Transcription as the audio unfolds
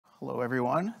Hello,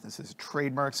 everyone. This is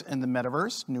Trademarks in the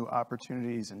Metaverse, New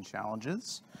Opportunities and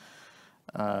Challenges.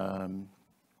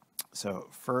 So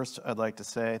first, I'd like to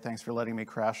say thanks for letting me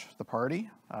crash the party.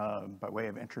 By way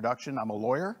of introduction, I'm a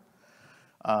lawyer.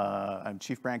 I'm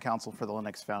Chief Brand Counsel for the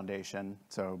Linux Foundation.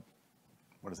 So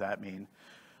what does that mean?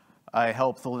 I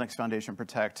help the Linux Foundation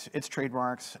protect its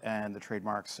trademarks and the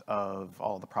trademarks of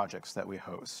all the projects that we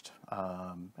host,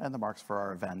 and the marks for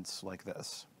our events like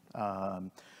this.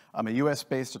 I'm a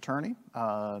US-based attorney,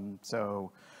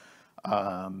 so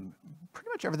pretty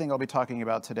much everything I'll be talking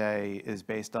about today is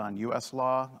based on US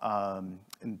law.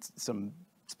 In some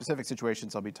specific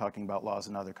situations, I'll be talking about laws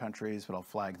in other countries, but I'll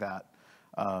flag that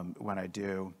when I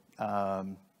do.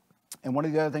 And one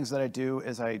of the other things that I do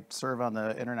is I serve on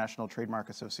the International Trademark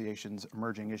Association's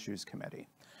Emerging Issues Committee.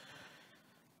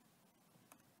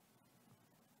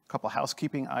 A couple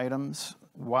housekeeping items.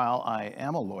 While I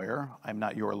am a lawyer, I'm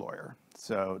not your lawyer.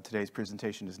 So today's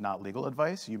presentation is not legal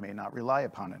advice. You may not rely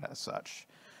upon it as such.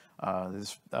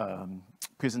 This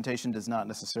presentation does not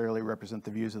necessarily represent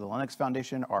the views of the Linux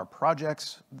Foundation, our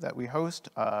projects that we host,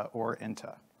 or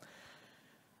INTA.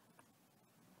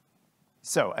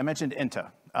 So I mentioned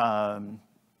INTA. I'm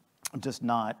just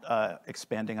not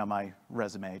expanding on my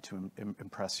resume to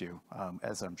impress you,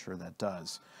 as I'm sure that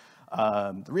does.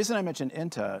 The reason I mentioned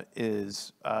INTA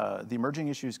is the Emerging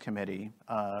Issues Committee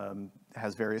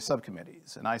has various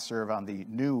subcommittees, and I serve on the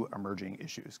New Emerging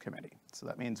Issues Committee. So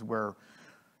that means we're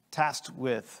tasked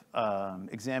with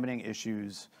examining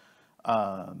issues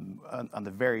on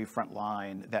the very front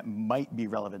line that might be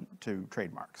relevant to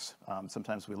trademarks.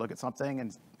 Sometimes we look at something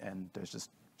and there's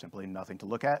just simply nothing to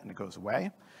look at and it goes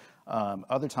away.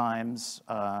 Other times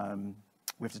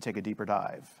we have to take a deeper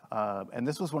dive. And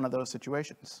this was one of those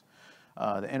situations.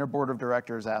 The Inter Board of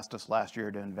Directors asked us last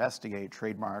year to investigate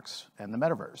trademarks and the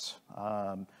metaverse.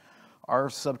 Our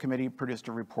subcommittee produced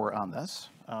a report on this,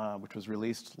 which was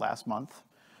released last month.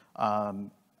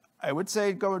 I would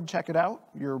say go and check it out.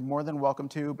 You're more than welcome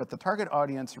to, but the target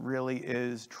audience really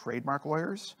is trademark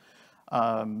lawyers.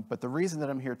 But the reason that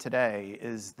I'm here today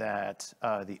is that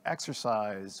the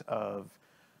exercise of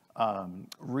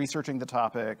researching the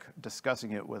topic,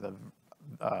 discussing it with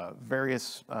a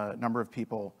various number of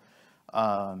people,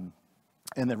 and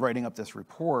then writing up this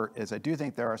report is I do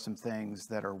think there are some things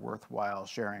that are worthwhile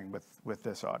sharing with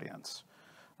this audience.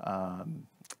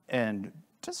 And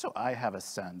just so I have a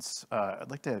sense,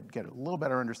 I'd like to get a little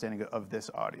better understanding of this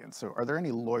audience. So are there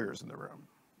any lawyers in the room?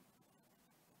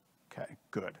 Okay,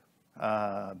 good.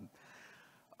 Are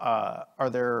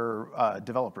there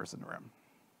developers in the room?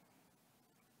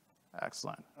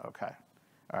 Excellent, okay.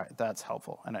 All right, that's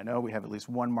helpful. And I know we have at least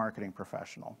one marketing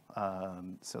professional.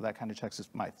 So that kind of checks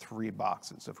my 3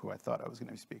 boxes of who I thought I was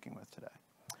gonna be speaking with today.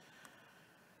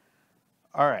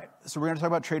 All right, so we're going to talk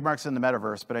about trademarks in the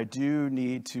metaverse, but I do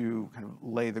need to kind of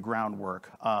lay the groundwork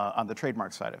on the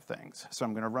trademark side of things. So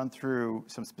I'm going to run through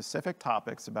some specific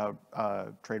topics about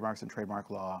trademarks and trademark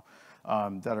law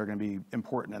that are going to be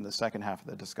important in the second half of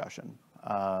the discussion.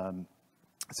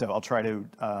 So I'll try to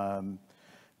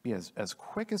be as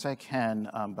quick as I can,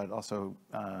 but also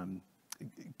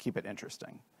keep it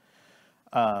interesting.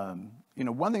 You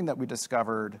know, one thing that we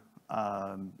discovered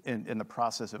in the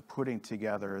process of putting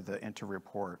together the INTA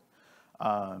report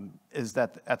is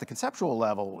that at the conceptual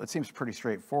level, it seems pretty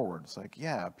straightforward. It's like,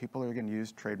 yeah, people are going to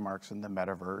use trademarks in the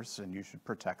metaverse and you should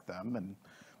protect them, and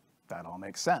that all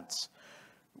makes sense.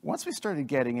 Once we started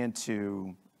getting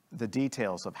into the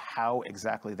details of how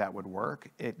exactly that would work,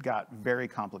 it got very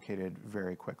complicated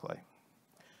very quickly,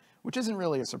 which isn't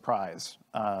really a surprise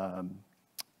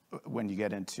when you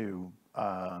get into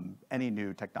any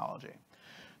new technology.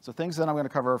 So things that I'm going to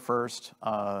cover first,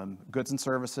 goods and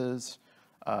services,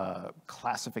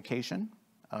 classification,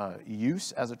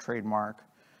 use as a trademark,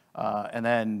 and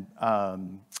then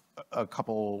a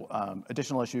couple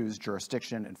additional issues,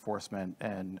 jurisdiction, enforcement,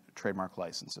 and trademark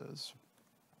licenses.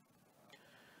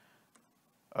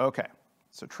 Okay,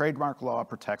 so trademark law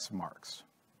protects marks.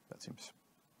 That seems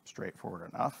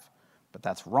straightforward enough, but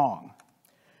that's wrong.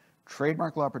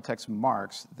 Trademark law protects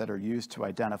marks that are used to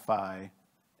identify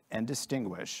and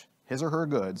distinguish his or her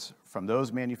goods from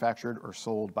those manufactured or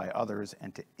sold by others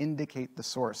and to indicate the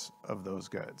source of those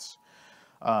goods.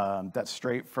 That's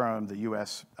straight from the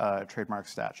US trademark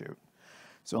statute.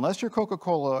 So unless you're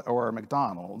Coca-Cola or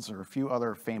McDonald's or a few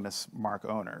other famous mark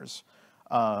owners,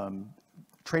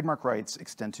 trademark rights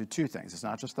extend to 2 things. It's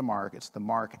not just the mark, it's the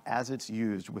mark as it's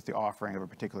used with the offering of a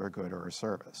particular good or a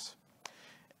service.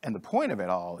 And the point of it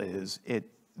all is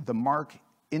the mark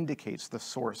indicates the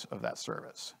source of that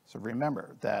service. So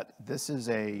remember that this is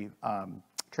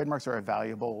trademarks are a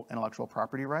valuable intellectual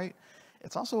property right,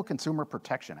 It's also a consumer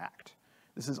protection act.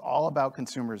 This is all about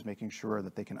consumers making sure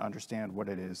that they can understand what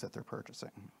it is that they're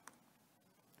purchasing.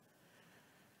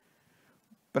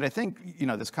 But I think,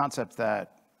 this concept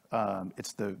that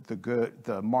it's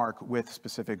the mark with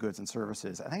specific goods and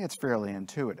services, I think it's fairly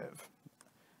intuitive.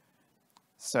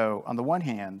 So on the one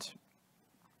hand,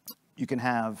 you can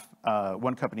have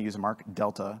one company use a mark,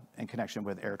 Delta, in connection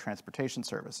with air transportation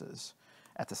services.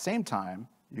 At the same time,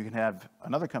 you can have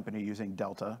another company using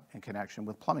Delta in connection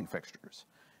with plumbing fixtures.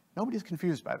 Nobody's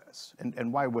confused by this,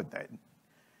 and why would they?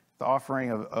 The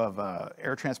offering of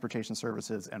air transportation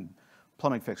services and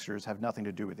plumbing fixtures have nothing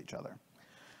to do with each other.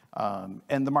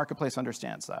 And the marketplace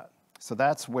understands that. So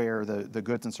that's where the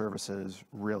goods and services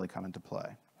really come into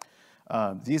play.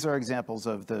 These are examples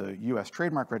of the US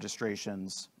trademark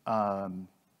registrations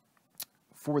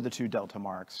for the two Delta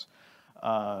marks.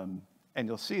 And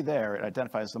you'll see there, it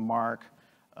identifies the mark.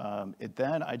 It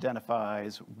then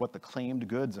identifies what the claimed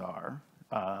goods are.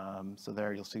 So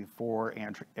there you'll see for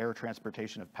air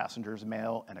transportation of passengers,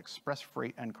 mail, and express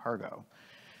freight and cargo.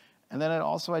 And then it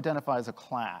also identifies a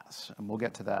class, and we'll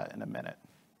get to that in a minute.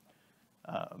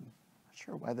 Not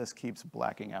sure why this keeps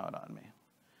blacking out on me.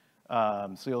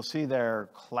 So you'll see there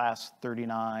class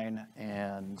 39,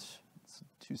 and it's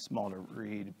too small to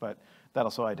read, but that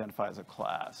also identifies a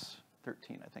class,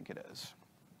 13 I think it is.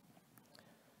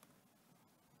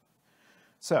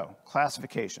 So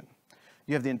classification.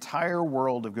 You have the entire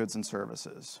world of goods and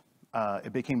services.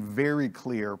 It became very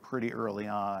clear pretty early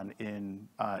on in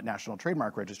national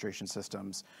trademark registration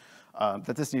systems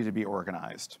that this needed to be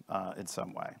organized in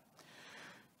some way.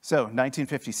 So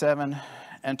 1957,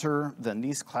 enter the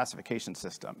Nice classification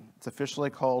system. It's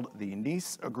officially called the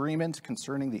Nice Agreement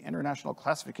Concerning the International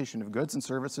Classification of Goods and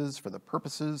Services for the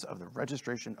Purposes of the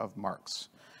Registration of Marks.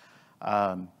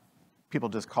 People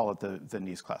just call it the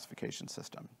Nice classification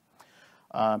system.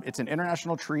 It's an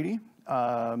international treaty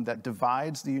that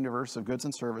divides the universe of goods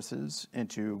and services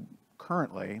into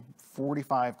currently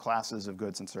 45 classes of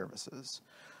goods and services.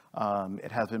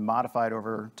 It has been modified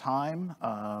over time.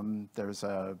 There's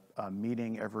a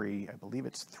meeting every, I believe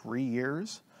it's 3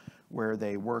 years, where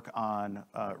they work on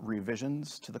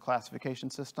revisions to the classification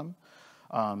system.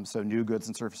 So new goods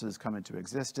and services come into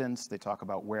existence. They talk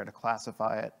about where to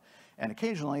classify it. And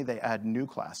occasionally they add new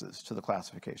classes to the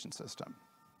classification system.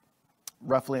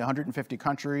 Roughly 150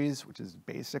 countries, which is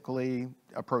basically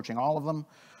approaching all of them.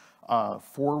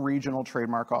 4 regional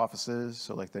trademark offices,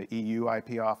 so like the EU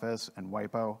IP office and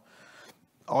WIPO,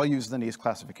 all use the Nice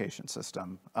classification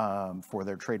system for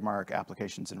their trademark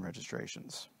applications and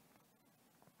registrations.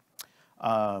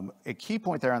 A key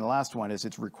point there on the last one is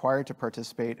it's required to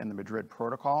participate in the Madrid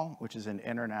Protocol, which is an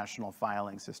international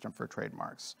filing system for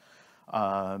trademarks.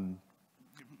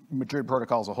 Madrid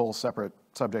Protocol is a whole separate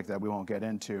subject that we won't get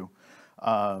into.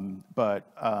 But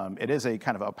it is a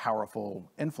kind of a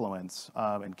powerful influence.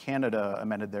 And Canada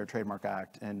amended their Trademark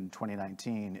Act in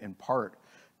 2019 in part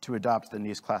to adopt the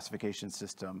Nice classification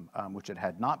system, which it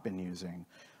had not been using,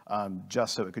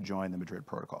 just so it could join the Madrid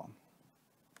Protocol.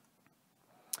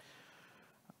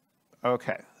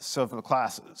 Okay, so for the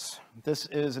classes, this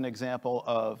is an example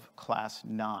of Class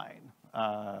 9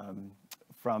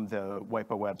 from the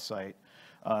WIPO website.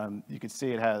 You can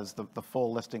see it has the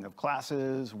full listing of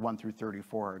classes. 1 through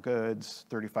 34 are goods,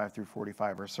 35 through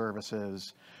 45 are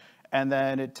services, and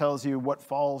then it tells you what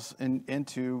falls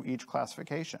into each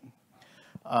classification.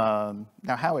 Now,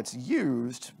 how it's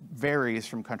used varies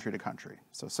from country to country.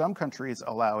 So some countries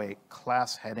allow a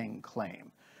class heading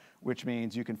claim, which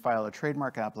means you can file a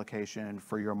trademark application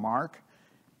for your mark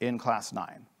in Class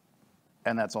 9,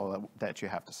 and that's all that you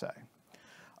have to say.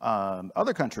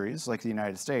 Other countries, like the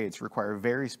United States, require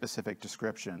very specific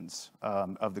descriptions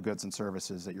of the goods and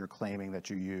services that you're claiming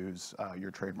that you use your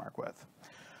trademark with.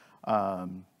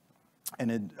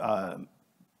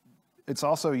 It's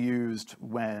also used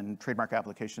when trademark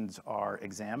applications are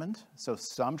examined. So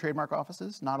some trademark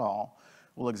offices, not all,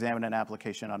 will examine an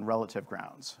application on relative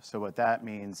grounds. So what that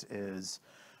means is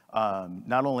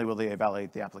not only will they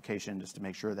evaluate the application just to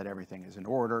make sure that everything is in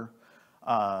order,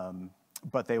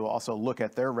 but they will also look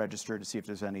at their register to see if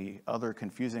there's any other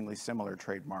confusingly similar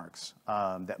trademarks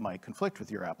that might conflict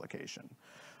with your application.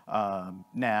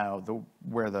 Now,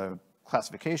 where the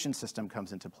classification system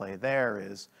comes into play there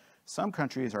is some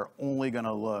countries are only going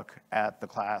to look at the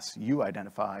class you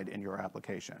identified in your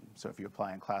application. So if you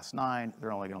apply in Class 9,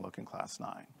 they're only going to look in Class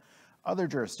 9. Other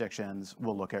jurisdictions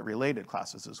will look at related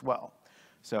classes as well.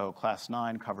 So Class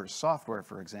 9 covers software,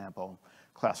 for example.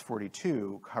 Class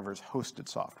 42 covers hosted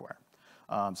software.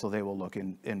 So they will look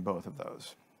in both of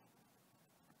those.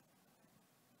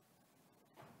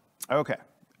 Okay,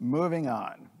 moving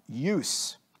on.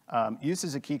 Use. Use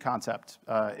is a key concept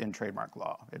in trademark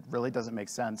law. It really doesn't make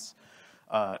sense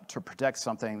to protect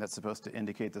something that's supposed to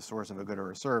indicate the source of a good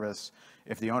or a service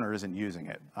if the owner isn't using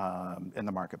it in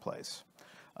the marketplace.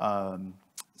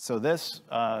 So this,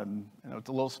 it's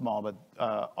a little small, but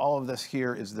all of this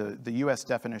here is the US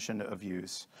definition of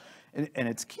use. And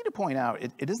it's key to point out,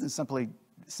 it isn't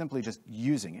simply just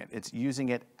using it, it's using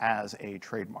it as a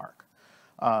trademark.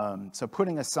 So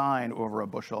putting a sign over a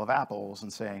bushel of apples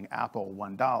and saying apple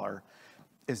 $1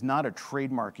 is not a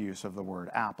trademark use of the word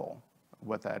apple.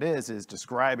 What that is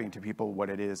describing to people what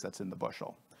it is that's in the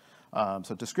bushel.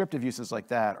 So descriptive uses like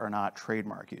that are not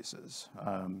trademark uses.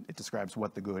 It describes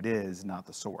what the good is, not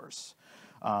the source.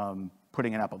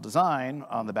 Putting an Apple design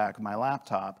on the back of my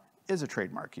laptop is a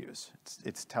trademark use.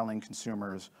 It's telling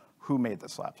consumers who made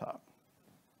this laptop.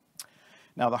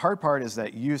 Now, the hard part is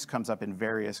that use comes up in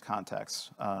various contexts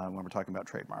when we're talking about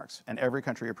trademarks, and every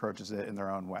country approaches it in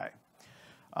their own way.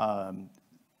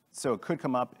 So it could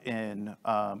come up in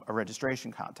a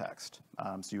registration context.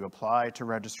 So you apply to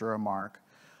register a mark.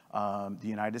 The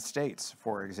United States,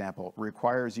 for example,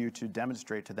 requires you to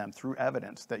demonstrate to them through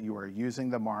evidence that you are using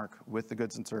the mark with the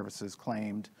goods and services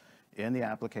claimed in the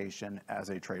application as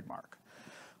a trademark.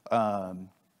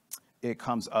 It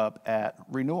comes up at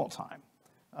renewal time.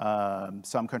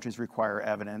 Some countries require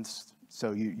evidence,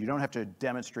 so you don't have to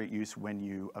demonstrate use when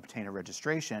you obtain a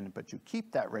registration, but you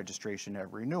keep that registration at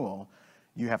renewal.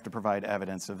 You have to provide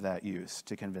evidence of that use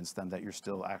to convince them that you're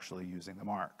still actually using the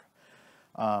mark.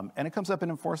 And it comes up in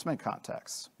enforcement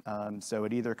contexts. So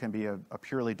it either can be a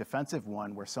purely defensive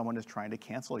one where someone is trying to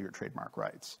cancel your trademark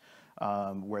rights,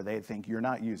 where they think you're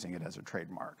not using it as a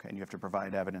trademark, and you have to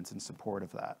provide evidence in support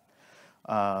of that.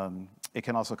 It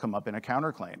can also come up in a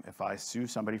counterclaim. If I sue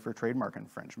somebody for trademark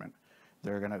infringement,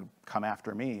 they're going to come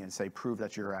after me and say, prove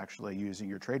that you're actually using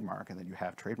your trademark and that you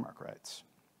have trademark rights.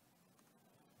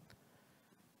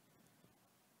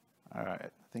 All right, I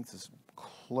think this is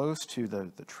close to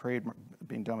the trademark,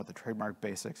 being done with the trademark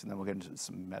basics, and then we'll get into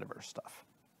some metaverse stuff.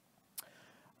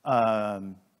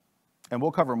 And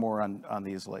we'll cover more on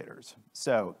these later.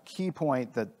 So, key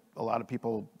point that a lot of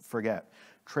people forget,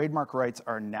 trademark rights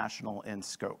are national in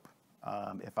scope.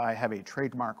 If I have a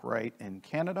trademark right in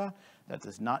Canada, that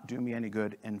does not do me any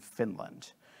good in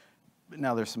Finland.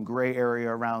 Now, there's some gray area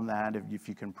around that if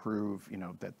you can prove,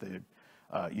 that the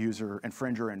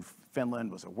infringer in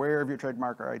Finland was aware of your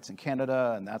trademark rights in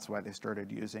Canada, and that's why they started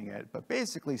using it. But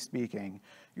basically speaking,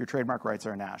 your trademark rights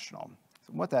are national.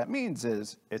 So what that means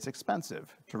is it's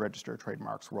expensive to register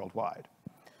trademarks worldwide.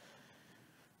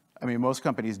 I mean, most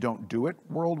companies don't do it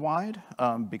worldwide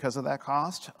because of that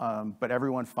cost, but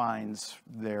everyone finds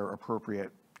their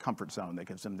appropriate comfort zone that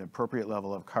gives them the appropriate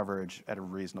level of coverage at a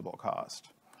reasonable cost.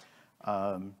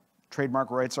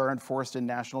 Trademark rights are enforced in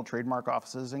national trademark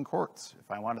offices and courts. If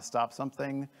I want to stop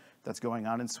something that's going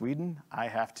on in Sweden, I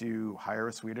have to hire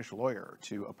a Swedish lawyer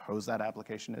to oppose that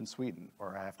application in Sweden,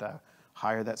 or I have to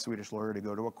hire that Swedish lawyer to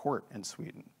go to a court in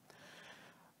Sweden.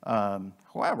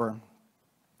 However,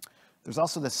 there's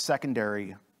also this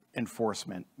secondary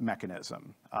enforcement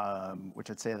mechanism, which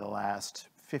I'd say the last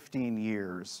 15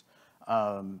 years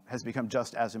has become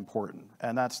just as important,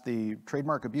 and that's the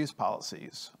trademark abuse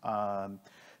policies.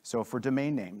 So for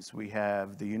domain names, we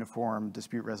have the Uniform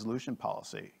Dispute Resolution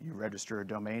Policy. You register a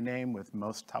domain name with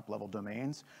most top-level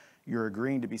domains, you're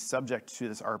agreeing to be subject to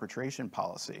this arbitration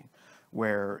policy,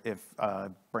 where if a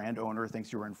brand owner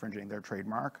thinks you are infringing their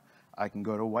trademark, I can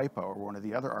go to WIPO or one of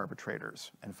the other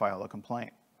arbitrators and file a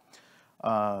complaint.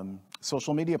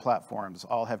 Social media platforms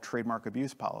all have trademark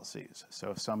abuse policies.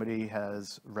 So if somebody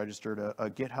has registered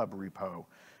a GitHub repo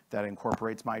that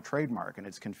incorporates my trademark and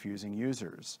it's confusing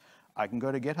users, I can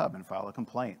go to GitHub and file a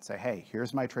complaint, say, hey,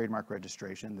 here's my trademark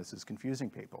registration, this is confusing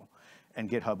people. And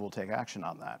GitHub will take action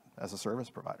on that as a service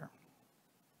provider.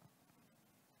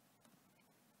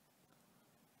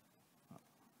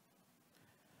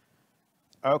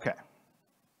 Okay.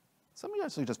 So let me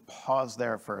actually just pause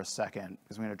there for a second,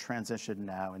 because we're going to transition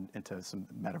now into some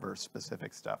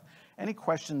metaverse-specific stuff. Any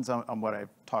questions on what I've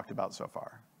talked about so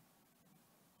far?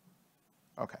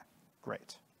 Okay,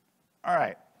 great. All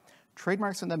right,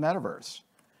 trademarks in the metaverse.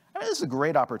 I mean, this is a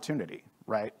great opportunity,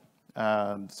 right?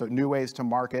 So new ways to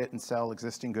market and sell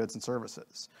existing goods and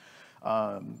services.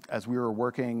 As we were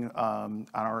working on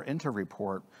our INTA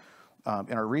report,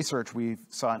 in our research, we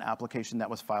saw an application that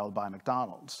was filed by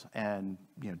McDonald's, and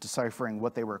deciphering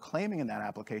what they were claiming in that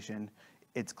application,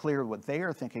 it's clear what they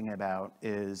are thinking about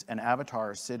is an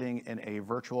avatar sitting in a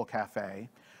virtual cafe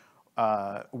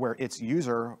where its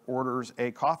user orders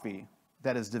a coffee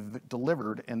that is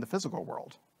delivered in the physical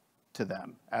world to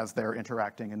them as they're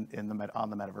interacting on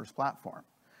the Metaverse platform.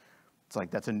 It's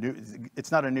like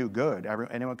it's not a new good.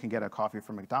 Anyone can get a coffee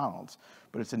from McDonald's,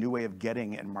 but it's a new way of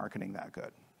getting and marketing that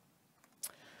good.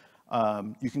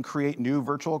 You can create new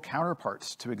virtual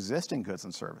counterparts to existing goods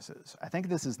and services. I think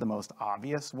this is the most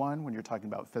obvious one when you're talking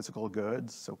about physical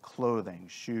goods, so clothing,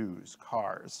 shoes,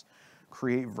 cars.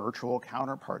 Create virtual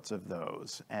counterparts of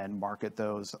those and market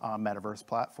those on Metaverse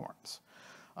platforms.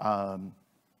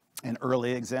 An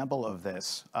early example of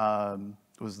this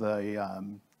was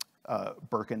the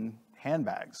Birkin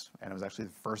handbags, and it was actually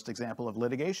the first example of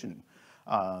litigation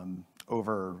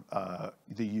over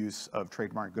the use of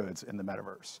trademark goods in the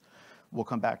metaverse. We'll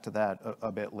come back to that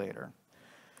a bit later.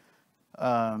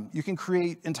 You can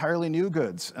create entirely new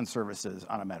goods and services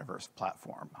on a metaverse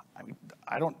platform. I mean,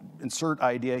 I don't insert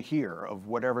idea here of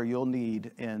whatever you'll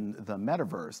need in the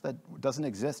metaverse that doesn't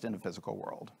exist in a physical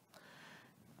world.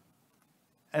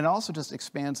 And it also just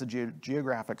expands the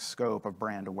geographic scope of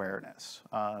brand awareness.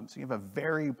 So you have a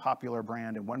very popular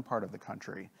brand in one part of the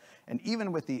country, and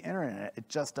even with the internet, it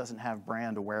just doesn't have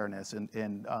brand awareness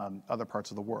in other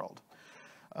parts of the world.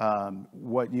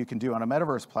 What you can do on a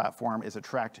metaverse platform is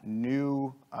attract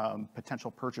new potential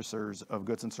purchasers of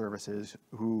goods and services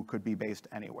who could be based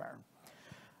anywhere.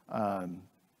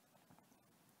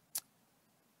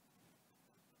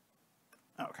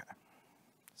 Okay,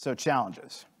 so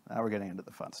challenges. Now we're getting into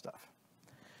the fun stuff.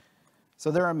 So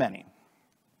there are many.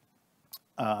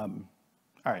 All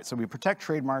right, so we protect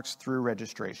trademarks through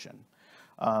registration.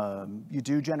 You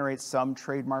do generate some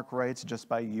trademark rights just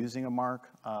by using a mark,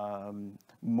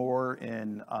 more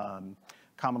in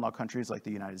common law countries like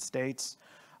the United States.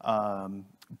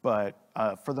 But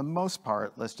for the most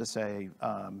part, let's just say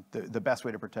the best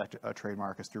way to protect a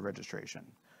trademark is through registration.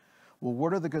 Well,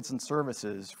 what are the goods and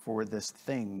services for this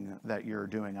thing that you're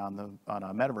doing on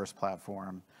a metaverse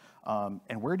platform?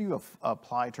 And where do you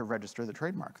apply to register the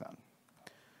trademark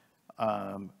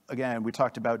then? Again, we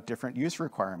talked about different use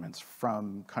requirements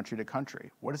from country to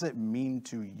country. What does it mean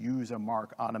to use a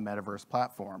mark on a metaverse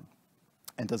platform?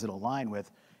 And does it align with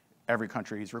every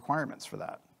country's requirements for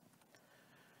that?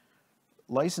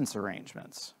 License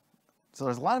arrangements. So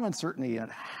there's a lot of uncertainty on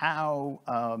how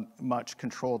much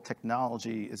controlled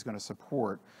technology is going to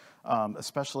support,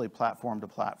 especially platform to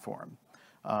platform.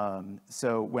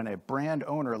 So when a brand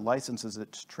owner licenses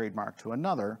its trademark to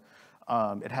another,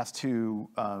 it has to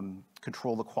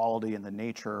control the quality and the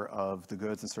nature of the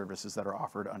goods and services that are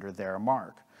offered under their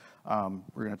mark.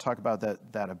 We're going to talk about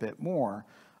that a bit more.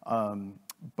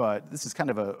 But this is kind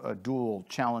of a dual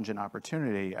challenge and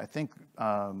opportunity. I think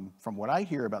from what I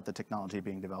hear about the technology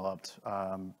being developed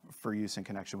for use in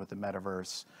connection with the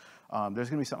metaverse, there's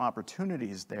going to be some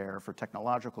opportunities there for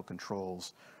technological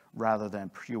controls rather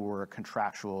than pure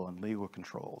contractual and legal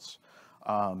controls.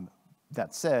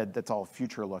 That said, that's all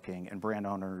future looking, and brand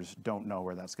owners don't know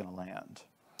where that's going to land.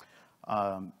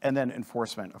 And then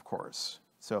enforcement, of course.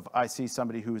 So if I see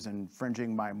somebody who's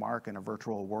infringing my mark in a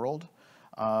virtual world,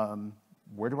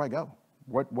 where do I go?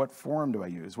 What forum do I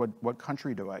use? What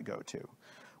country do I go to?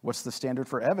 What's the standard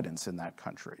for evidence in that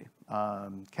country?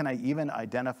 Can I even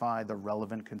identify the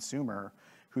relevant consumer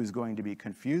who's going to be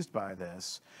confused by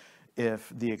this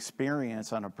if the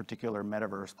experience on a particular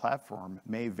metaverse platform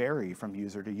may vary from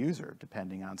user to user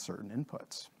depending on certain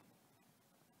inputs?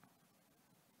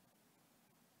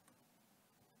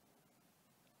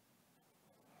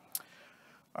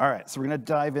 All right, so we're going to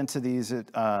dive into these in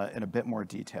a bit more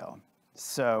detail.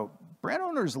 So brand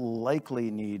owners likely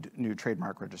need new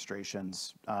trademark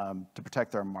registrations to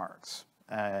protect their marks.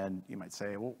 And you might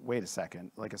say, well, wait a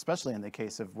second, like especially in the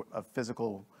case of a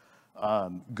physical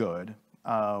good,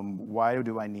 why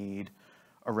do I need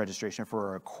a registration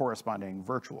for a corresponding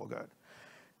virtual good?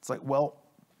 It's like, well,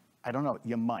 I don't know,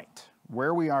 you might.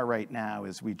 Where we are right now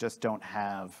is we just don't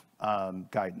have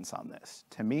guidance on this.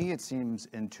 To me, it seems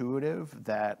intuitive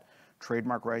that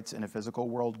trademark rights in a physical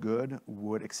world good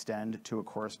would extend to a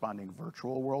corresponding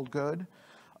virtual world good.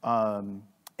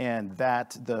 And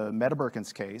that the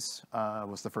Metaberkins case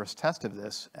was the first test of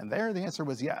this, and there the answer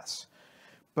was yes.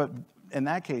 But in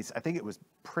that case, I think it was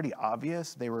pretty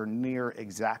obvious they were near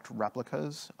exact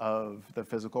replicas of the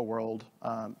physical world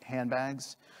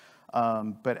handbags.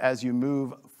 But as you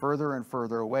move further and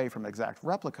further away from exact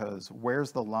replicas,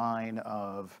 where's the line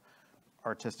of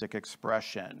artistic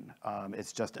expression?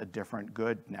 It's just a different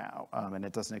good now, and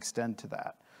it doesn't extend to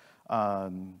that.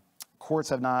 Courts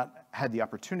have not had the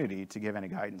opportunity to give any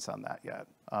guidance on that yet.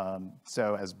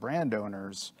 So as brand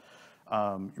owners,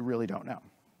 you really don't know.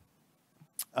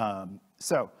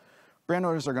 So brand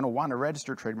owners are going to want to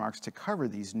register trademarks to cover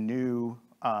these new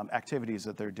activities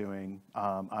that they're doing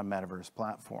on metaverse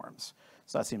platforms.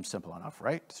 So that seems simple enough,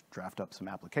 right? Just draft up some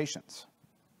applications.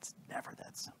 It's never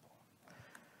that simple.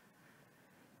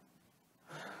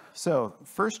 So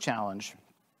first challenge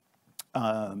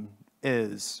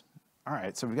is, all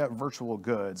right, so we've got virtual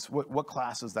goods. What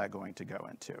class is that going to go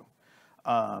into?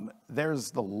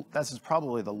 This is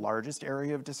probably the largest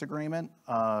area of disagreement.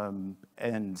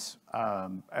 And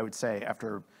I would say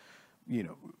after,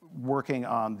 working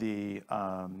on the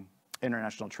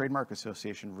International Trademark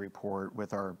Association report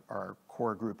with our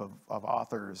core group of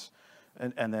authors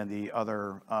and then the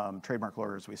other trademark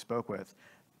lawyers we spoke with,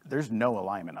 there's no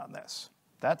alignment on this.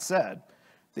 That said,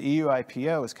 the EU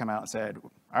IPO has come out and said,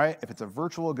 all right, if it's a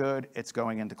virtual good, it's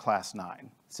going into class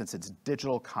 9, since it's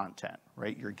digital content,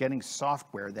 right? You're getting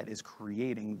software that is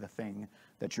creating the thing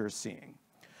that you're seeing.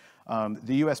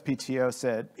 The USPTO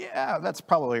said, yeah, that's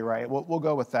probably right. We'll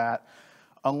go with that,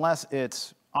 unless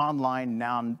it's online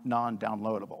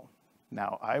non-downloadable.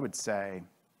 Now, I would say,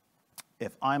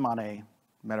 if I'm on a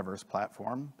Metaverse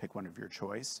platform, pick one of your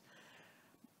choice,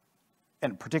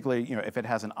 and particularly, if it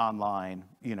has an online,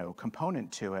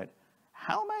 component to it,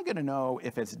 how am I going to know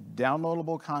if it's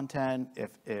downloadable content,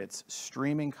 if it's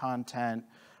streaming content,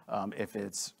 if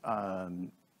it's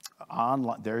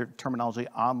online, their terminology,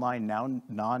 online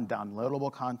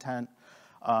non-downloadable content?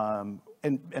 And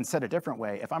said a different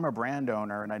way, if I'm a brand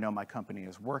owner and I know my company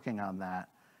is working on that,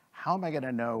 how am I going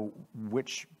to know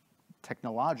which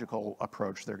technological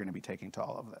approach they're going to be taking to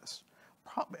all of this?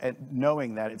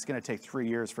 Knowing that it's going to take 3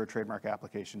 years for a trademark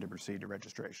application to proceed to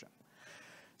registration.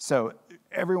 So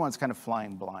everyone's kind of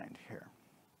flying blind here.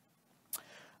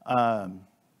 And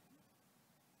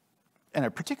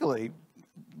particularly,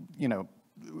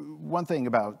 one thing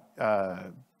about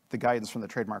the guidance from the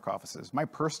trademark offices, my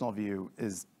personal view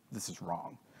is this is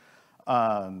wrong.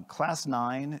 Class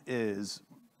 9 is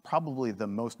probably the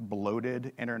most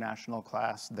bloated international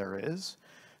class there is.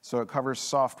 So it covers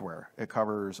software, it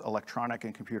covers electronic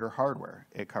and computer hardware,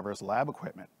 it covers lab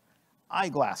equipment,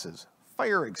 eyeglasses,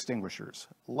 fire extinguishers,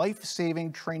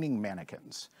 life-saving training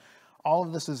mannequins. All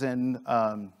of this is in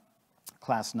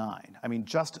class 9. I mean,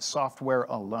 just software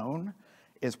alone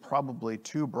is probably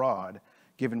too broad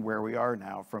given where we are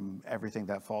now from everything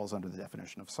that falls under the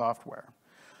definition of software.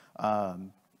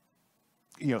 So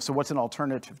what's an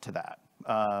alternative to that?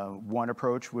 One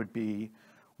approach would be,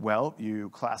 well, you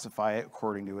classify it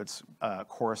according to its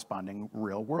corresponding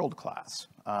real-world class.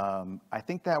 I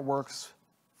think that works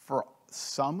for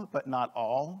some, but not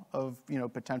all, of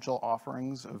potential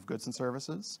offerings of goods and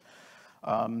services.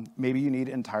 Maybe you need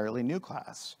entirely new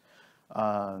class.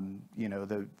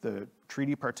 The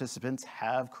treaty participants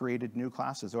have created new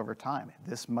classes over time.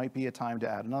 This might be a time to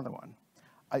add another one.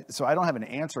 So I don't have an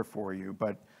answer for you,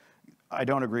 but I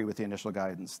don't agree with the initial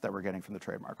guidance that we're getting from the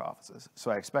trademark offices.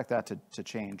 So I expect that to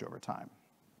change over time.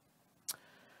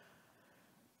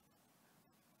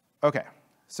 Okay,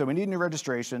 so we need new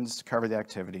registrations to cover the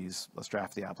activities. Let's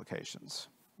draft the applications.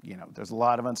 There's a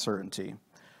lot of uncertainty.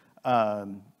 But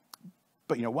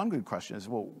one good question is,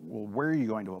 well, where are you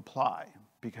going to apply?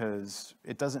 Because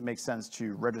it doesn't make sense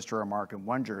to register a mark in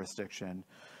one jurisdiction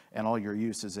and all your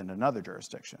use is in another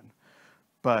jurisdiction.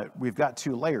 But we've got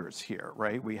 2 layers here,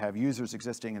 right? We have users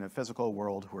existing in a physical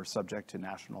world who are subject to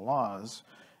national laws,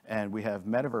 and we have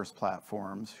metaverse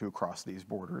platforms who cross these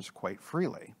borders quite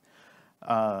freely.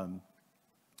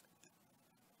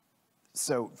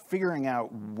 So figuring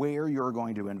out where you're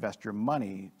going to invest your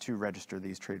money to register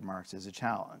these trademarks is a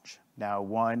challenge. Now,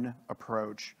 one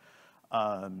approach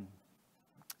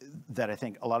that I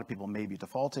think a lot of people may be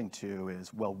defaulting to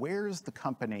is, well, where's the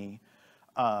company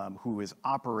who is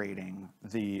operating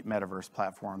the metaverse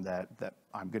platform that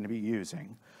I'm going to be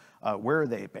using? Where are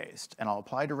they based? And I'll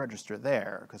apply to register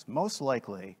there, because most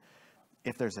likely,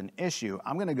 if there's an issue,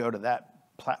 I'm going to go to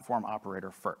that platform operator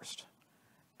first.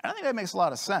 And I think that makes a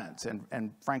lot of sense.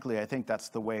 And frankly, I think that's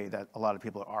the way that a lot of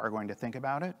people are going to think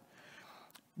about it.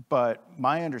 But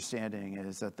my understanding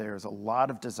is that there's a lot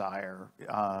of desire,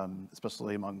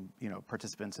 especially among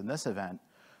participants in this event,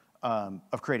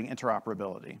 of creating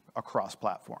interoperability across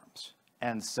platforms.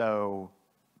 And so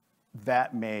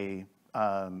that may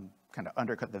kind of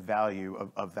undercut the value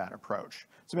of that approach.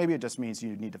 So maybe it just means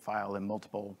you need to file in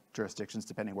multiple jurisdictions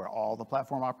depending where all the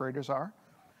platform operators are.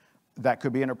 That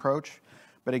could be an approach.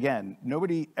 But again,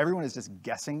 everyone is just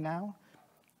guessing now,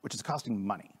 which is costing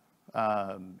money.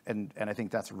 And I think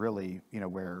that's really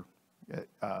where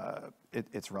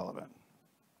it's relevant.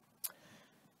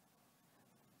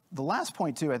 The last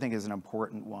point, too, I think is an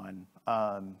important one,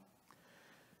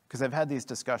 because I've had these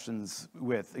discussions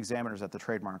with examiners at the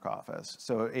trademark office.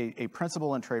 So a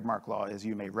principle in trademark law is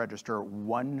you may register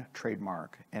one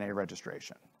trademark in a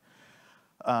registration.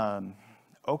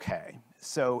 Okay,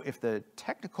 so if the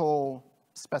technical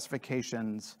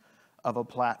specifications of a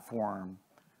platform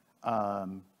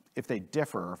if they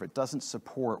differ, or if it doesn't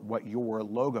support what your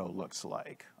logo looks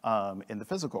like in the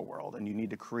physical world, and you need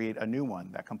to create a new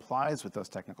one that complies with those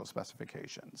technical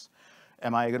specifications,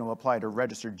 am I going to apply to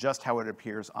register just how it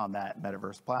appears on that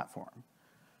metaverse platform?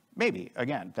 Maybe.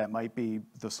 Again, that might be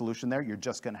the solution there. You're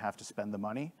just going to have to spend the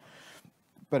money.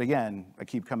 But again, I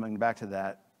keep coming back to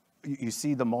that. You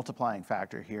see the multiplying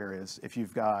factor here is if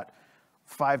you've got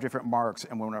 5 different marks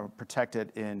and we want to protect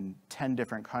it in 10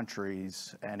 different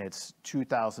countries, and it's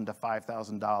 $2,000 to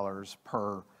 $5,000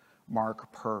 per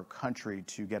mark per country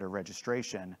to get a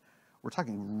registration, we're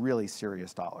talking really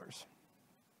serious dollars.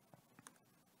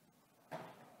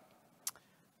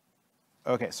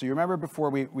 Okay, so you remember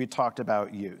before we talked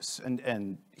about use,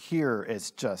 and here it's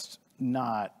just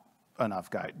not enough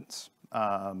guidance.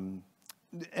 And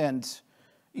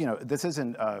you know, this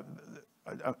isn't,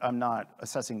 I'm not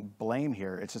assessing blame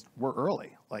here, it's just we're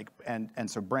early, and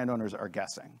so brand owners are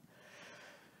guessing.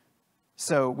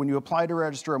 So when you apply to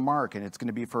register a mark, and it's going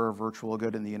to be for a virtual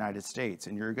good in the United States,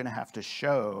 and you're going to have to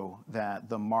show that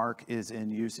the mark is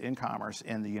in use in commerce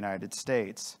in the United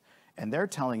States, and they're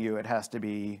telling you it has to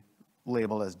be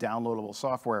labeled as downloadable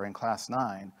software in Class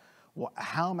 9, well,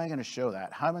 how am I going to show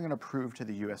that? How am I going to prove to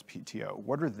the USPTO?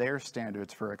 What are their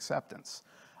standards for acceptance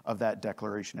of that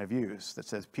declaration of use that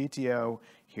says, PTO,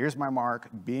 here's my mark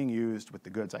being used with the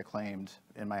goods I claimed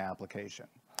in my application?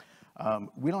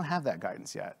 We don't have that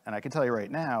guidance yet. And I can tell you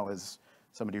right now, as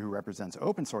somebody who represents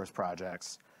open source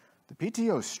projects, the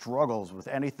PTO struggles with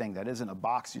anything that isn't a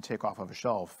box you take off of a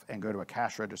shelf and go to a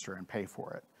cash register and pay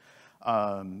for it.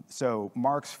 So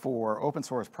marks for open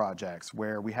source projects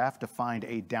where we have to find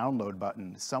a download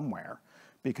button somewhere,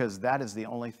 because that is the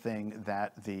only thing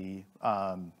that the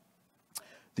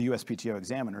USPTO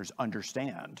examiners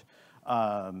understand.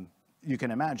 You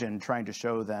can imagine trying to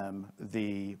show them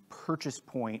the purchase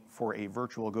point for a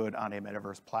virtual good on a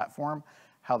metaverse platform,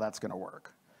 how that's going to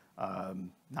work.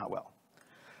 Not well.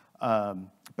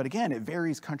 But again, it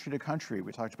varies country to country.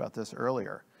 We talked about this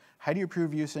earlier. How do you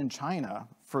prove use in China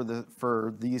for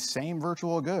these same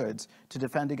virtual goods to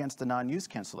defend against the non-use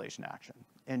cancellation action?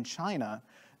 In China,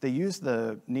 they use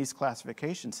the NIS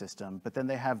classification system, but then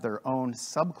they have their own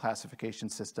sub-classification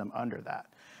system under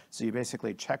that. So you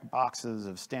basically check boxes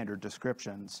of standard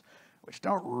descriptions, which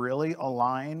don't really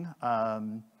align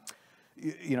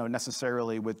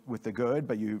necessarily with the good,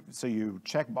 but so you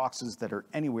check boxes that are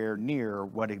anywhere near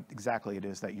what exactly it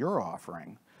is that you're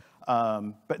offering.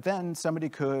 But then somebody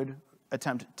could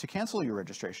attempt to cancel your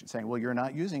registration, saying, well, you're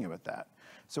not using it with that.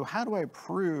 So how do I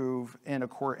prove in a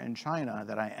court in China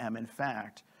that I am, in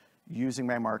fact, using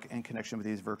my mark in connection with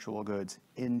these virtual goods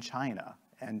in China?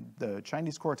 And the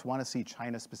Chinese courts want to see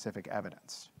China-specific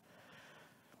evidence.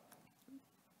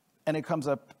 And it comes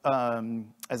up,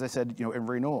 as I said, in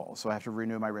renewal. So I have to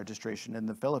renew my registration in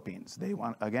the Philippines. They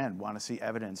want to see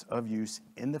evidence of use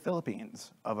in the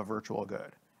Philippines of a virtual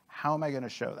good. How am I going to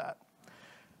show that?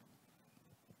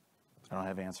 I don't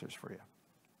have answers for you.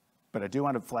 But I do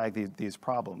want to flag these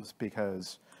problems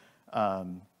because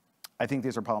I think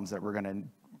these are problems that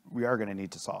we are going to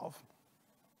need to solve.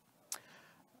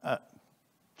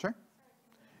 Sure.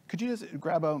 Could you just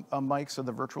grab a mic so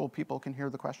the virtual people can hear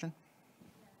the question?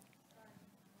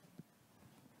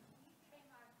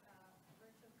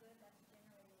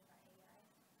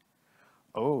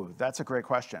 Oh, that's a great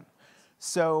question.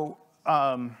 So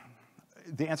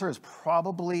the answer is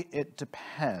probably it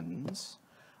depends.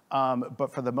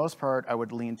 But for the most part, I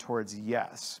would lean towards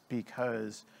yes,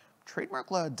 because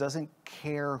trademark law doesn't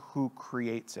care who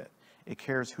creates it. It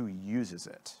cares who uses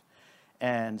it.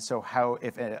 And so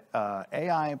if an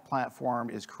AI platform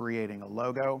is creating a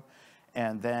logo,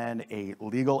 and then a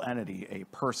legal entity, a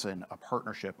person, a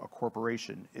partnership, a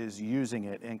corporation is using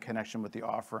it in connection with the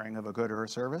offering of a good or a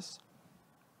service,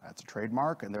 that's a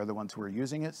trademark, and they're the ones who are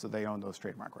using it, so they own those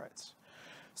trademark rights.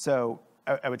 So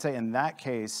I would say in that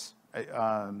case,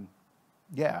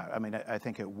 yeah, I mean, I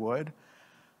think it would.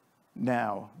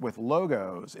 Now, with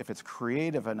logos, if it's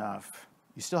creative enough,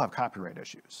 you still have copyright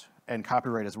issues. And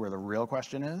copyright is where the real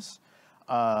question is.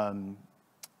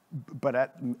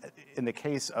 But in the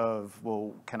case of,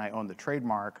 well, can I own the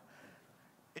trademark,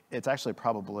 it's actually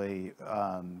probably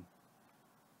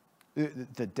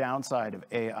the downside of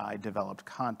AI-developed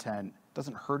content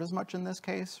doesn't hurt as much in this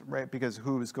case, right? Because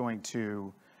who's going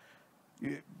to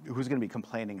be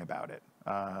complaining about it?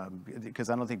 Because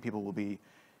I don't think people will be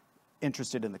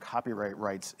interested in the copyright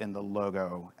rights in the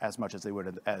logo as much as they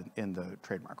would in the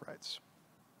trademark rights.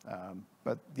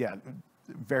 But yeah,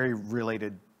 very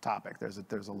related topic.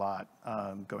 There's a lot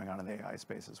going on in the AI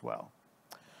space as well.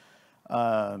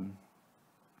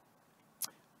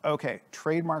 Okay,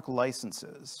 trademark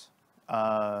licenses.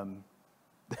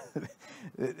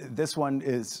 This one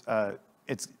is,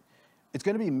 it's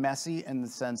going to be messy in the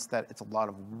sense that it's a lot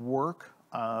of work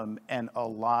and a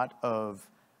lot of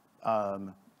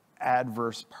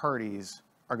adverse parties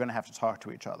are going to have to talk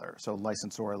to each other. So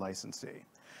licensor, licensee.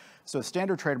 So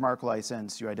standard trademark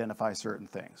license, you identify certain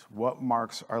things. What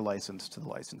marks are licensed to the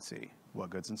licensee? What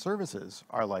goods and services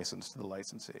are licensed to the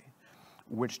licensee?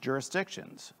 Which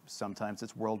jurisdictions? Sometimes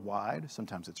it's worldwide,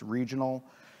 sometimes it's regional,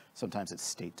 sometimes it's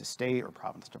state to state or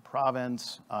province to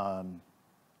province.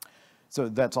 So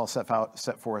that's all set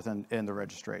forth in the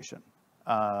registration.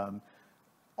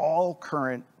 All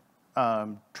current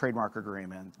trademark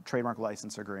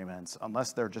license agreements,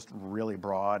 unless they're just really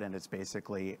broad and it's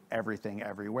basically everything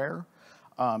everywhere,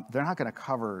 they're not going to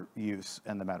cover use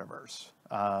in the metaverse.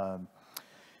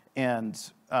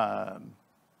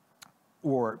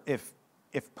 Or if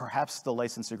perhaps the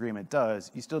license agreement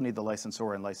does, you still need the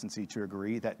licensor and licensee to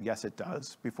agree that yes, it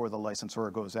does, before the licensor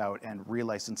goes out and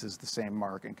relicenses the same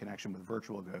mark in connection with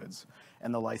virtual goods,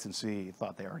 and the licensee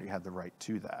thought they already had the right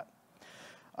to that.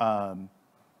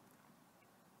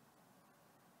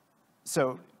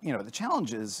 So, the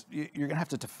challenge is you're going to have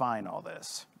to define all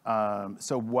this.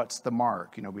 So what's the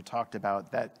mark? We talked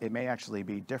about that it may actually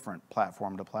be different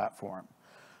platform to platform.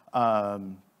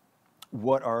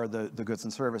 What are the goods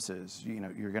and services?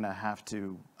 You're going to have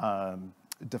to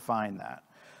define that.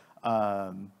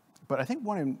 But I think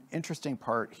one interesting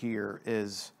part here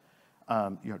is,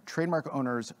 trademark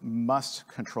owners must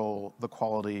control the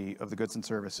quality of the goods and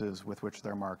services with which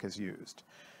their mark is used.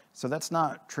 So that's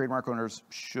not trademark owners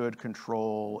should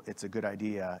control, it's a good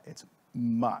idea, it's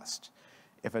must.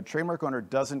 If a trademark owner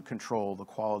doesn't control the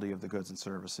quality of the goods and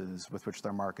services with which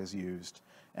their mark is used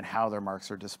and how their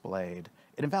marks are displayed,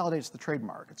 it invalidates the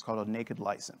trademark. It's called a naked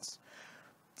license.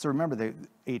 So remember,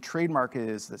 a trademark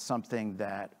is something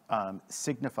that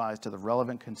signifies to the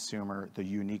relevant consumer the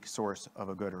unique source of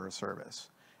a good or a service.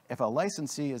 If a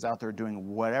licensee is out there doing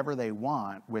whatever they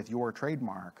want with your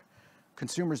trademark,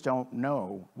 consumers don't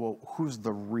know, well, who's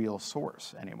the real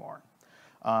source anymore.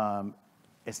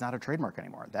 It's not a trademark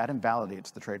anymore. That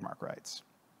invalidates the trademark rights.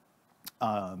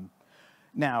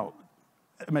 Now,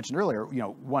 I mentioned earlier,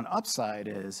 one upside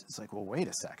is, it's like, well, wait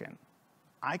a second.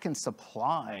 I can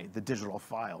supply the digital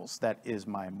files that is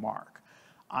my mark.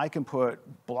 I can put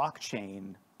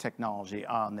blockchain technology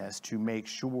on this to make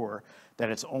sure that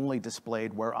it's only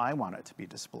displayed where I want it to be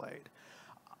displayed.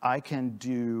 I can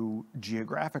do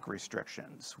geographic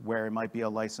restrictions where it might be a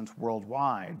license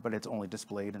worldwide, but it's only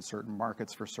displayed in certain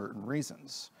markets for certain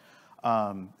reasons.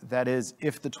 That is,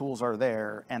 if the tools are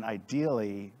there, and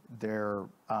ideally, they're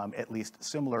at least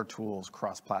similar tools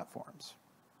cross-platforms.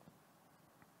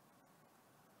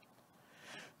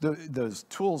 Those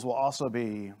tools will also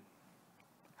be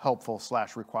helpful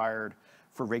 / required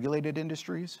for regulated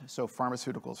industries, so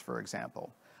pharmaceuticals, for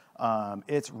example.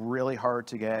 It's really hard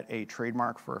to get a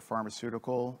trademark for a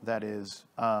pharmaceutical that is,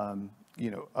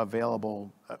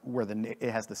 available where it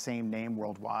has the same name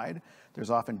worldwide. There's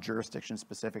often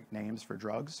jurisdiction-specific names for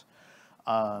drugs.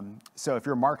 So if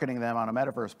you're marketing them on a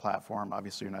Metaverse platform,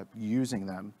 obviously you're not using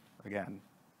them. Again,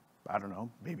 I don't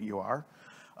know, maybe you are.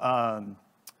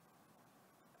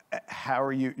 How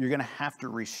are you're going to have to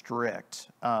restrict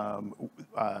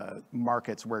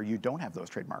markets where you don't have those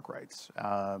trademark rights.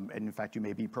 And in fact, you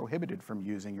may be prohibited from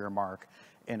using your mark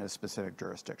in a specific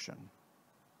jurisdiction.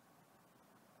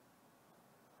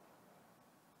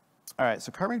 All right,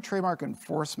 so covering trademark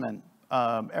enforcement,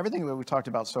 everything that we talked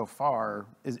about so far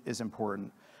is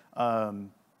important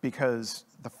because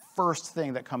the first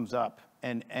thing that comes up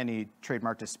in any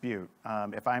trademark dispute,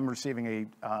 if I'm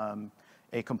receiving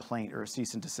a complaint or a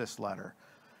cease and desist letter,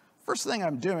 first thing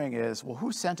I'm doing is, well,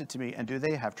 who sent it to me and do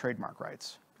they have trademark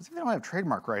rights? Because if they don't have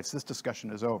trademark rights, this discussion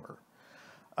is over.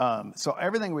 So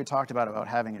everything we talked about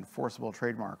having enforceable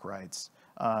trademark rights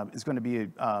is going to be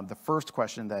the first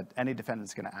question that any defendant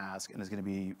is going to ask and is going to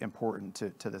be important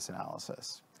to this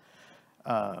analysis.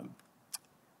 But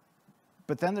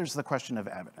then there's the question of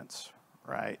evidence,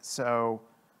 right? So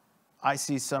I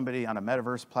see somebody on a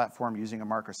Metaverse platform using a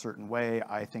mark a certain way.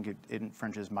 I think it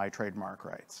infringes my trademark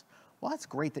rights. Well, that's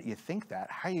great that you think that.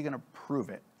 How are you going to prove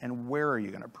it? And where are you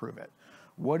going to prove it?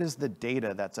 What is the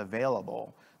data that's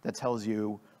available that tells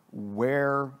you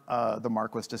where the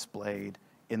mark was displayed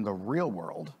in the real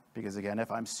world? Because again,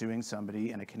 if I'm suing somebody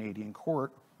in a Canadian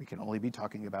court, we can only be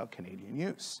talking about Canadian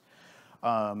use.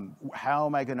 How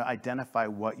am I going to identify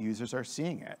what users are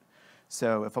seeing it?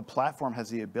 So if a platform has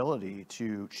the ability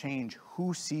to change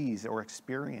who sees or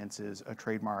experiences a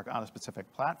trademark on a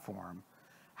specific platform,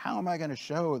 How am I going to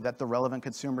show that the relevant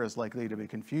consumer is likely to be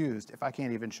confused if I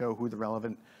can't even show who the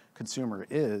relevant consumer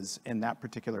is in that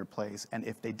particular place and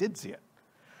if they did see it?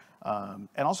 And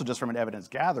also just from an evidence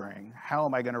gathering, how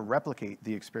am I going to replicate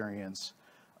the experience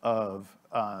of,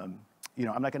 you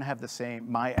know, I'm not going to have the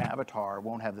same, my avatar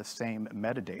won't have the same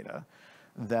metadata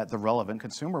that the relevant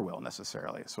consumer will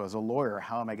necessarily. So as a lawyer,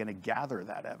 how am I going to gather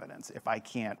that evidence if I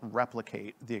can't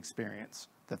replicate the experience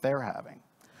that they're having?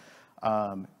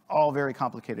 All very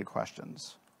complicated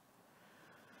questions.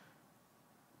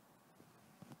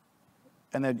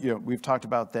 And then, you know, we've talked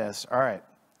about this. All right,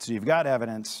 so you've got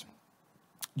evidence.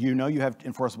 You know you have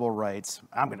enforceable rights.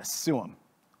 I'm going to sue them.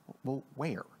 Well,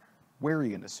 where? Where are you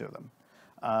going to sue them?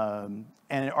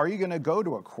 And are you going to go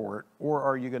to a court, or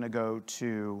are you going to go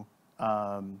to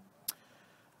a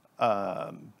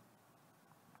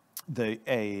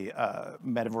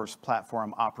Metaverse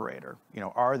platform operator? You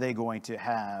know, are they going to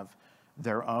have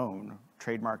their own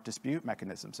trademark dispute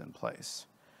mechanisms in place?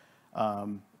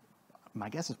 My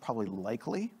guess is probably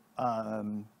likely.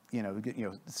 You know,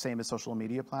 the same as social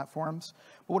media platforms.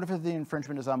 But what if the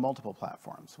infringement is on multiple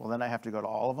platforms? Well, then I have to go to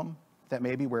all of them. That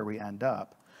may be where we end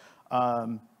up.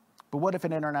 But what if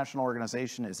an international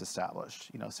organization is established,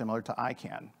 you know, similar to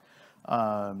ICANN,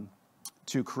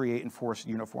 to create and enforce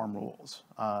uniform rules?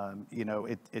 You know,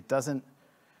 it doesn't.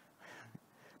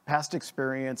 Past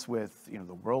experience with, you know,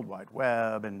 the World Wide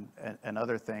Web and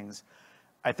other things,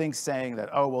 I think saying that,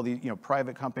 oh, well, the, you know,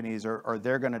 private companies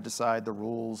they're going to decide the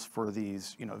rules for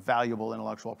these, you know, valuable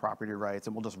intellectual property rights,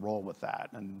 and we'll just roll with that,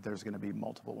 and there's going to be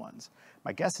multiple ones.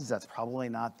 My guess is that's probably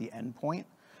not the end point.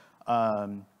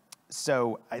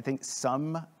 So I think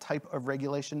some type of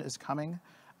regulation is coming.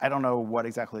 I don't know what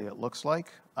exactly it looks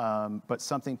like, but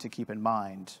something to keep in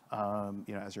mind,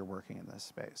 you know, as you're working in this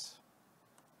space.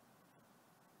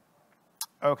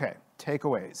 Okay,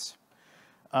 takeaways.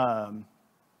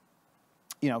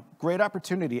 You know, great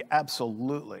opportunity,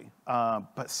 absolutely,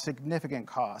 but significant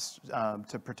cost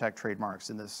to protect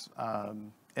trademarks in this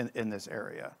in this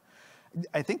area.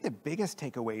 I think the biggest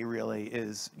takeaway really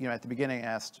is, you know, at the beginning I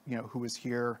asked, you know, who was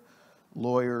here,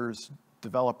 lawyers,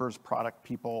 developers, product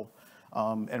people,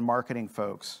 and marketing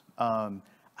folks. I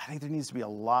think there needs to be a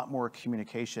lot more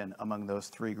communication among those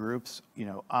three groups, you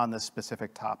know, on this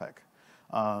specific topic.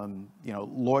 You know,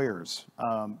 lawyers,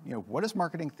 you know, what is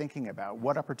marketing thinking about?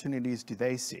 What opportunities do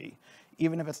they see?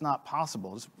 Even if it's not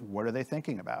possible, just what are they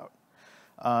thinking about?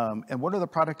 And what are the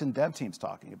product and dev teams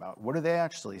talking about? What do they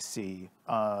actually see,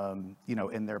 you know,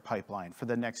 in their pipeline for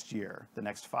the next year, the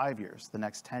next 5 years, the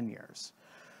next 10 years?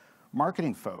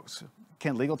 Marketing folks,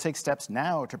 can legal take steps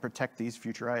now to protect these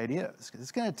future ideas? Because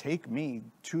it's going to take me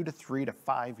 2 to 3 to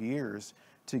 5 years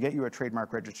to get you a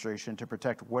trademark registration to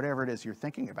protect whatever it is you're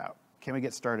thinking about. Can we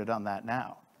get started on that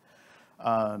now?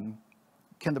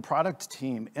 Can the product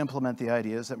team implement the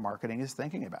ideas that marketing is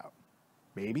thinking about?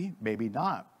 Maybe, maybe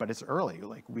not, but it's early.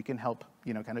 Like, we can help,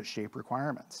 you know, kind of shape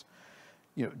requirements.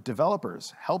 You know,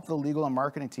 developers, help the legal and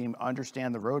marketing team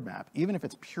understand the roadmap, even if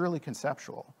it's purely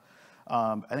conceptual.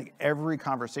 I think every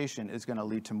conversation is going to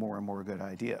lead to more and more good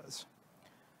ideas.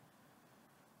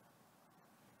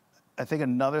 I think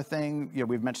another thing, you know,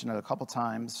 we've mentioned it a couple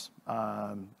times,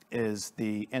 is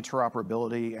the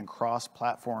interoperability and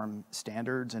cross-platform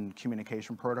standards and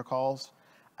communication protocols.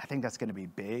 I think that's going to be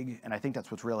big, and I think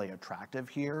that's what's really attractive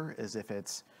here, is if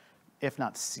it's, if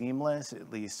not seamless,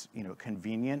 at least, you know,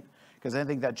 convenient, because I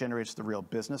think that generates the real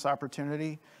business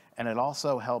opportunity, and it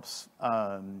also helps,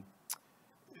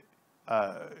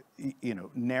 you know,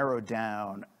 narrow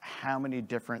down how many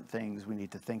different things we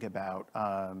need to think about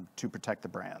to protect the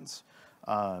brands,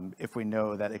 if we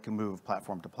know that it can move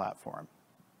platform to platform.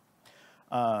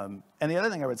 And the other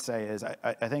thing I would say is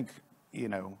I think, you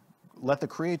know, let the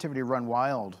creativity run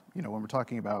wild, you know, when we're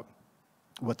talking about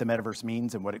what the metaverse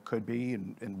means and what it could be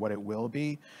and what it will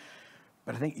be.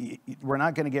 But I think we're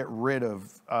not going to get rid of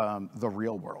the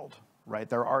real world, right?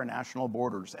 There are national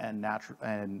borders and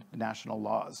national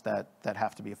laws that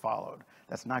have to be followed.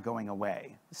 That's not going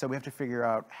away. So we have to figure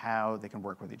out how they can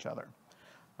work with each other.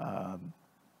 And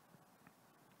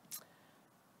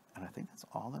I think that's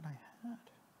all that I had.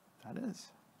 That is.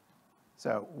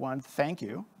 So one, thank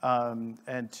you.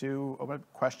 And two,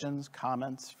 questions,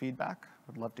 comments, feedback.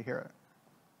 I'd love to hear it.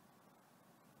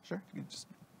 Sure, you can just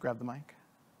grab the mic.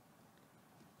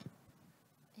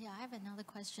 Yeah, I have another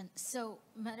question. So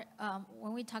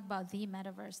when we talk about the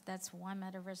metaverse, that's one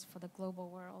metaverse for the global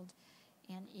world.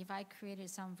 And if I created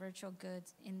some virtual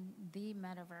goods in the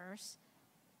metaverse,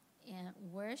 and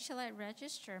where shall I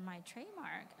register my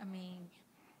trademark? I mean,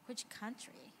 which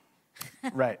country?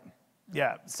 Right.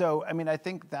 Yeah. So, I mean, I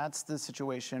think that's the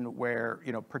situation where,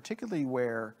 you know, particularly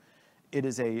where it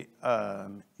is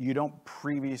you don't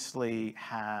previously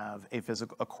have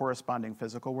a corresponding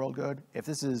physical world good. If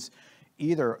this is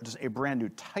either just a brand new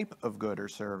type of good or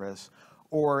service,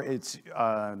 or it's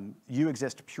you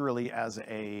exist purely as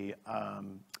a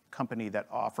company that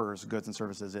offers goods and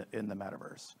services in the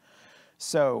metaverse.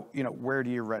 So, where do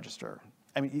you register?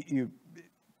 I mean,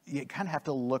 you kind of have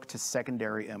to look to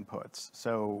secondary inputs.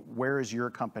 So where is your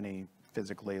company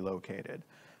physically located?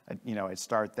 I'd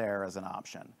start there as an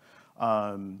option.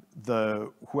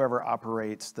 Whoever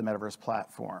operates the metaverse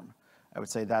platform, I would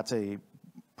say that's a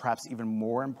perhaps even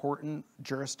more important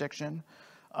jurisdiction,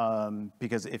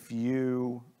 because if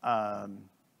you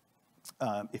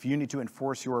need to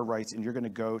enforce your rights and you're going to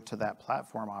go to that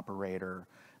platform operator,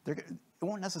 it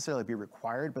won't necessarily be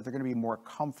required, but they're going to be more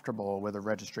comfortable with a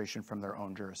registration from their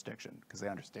own jurisdiction because they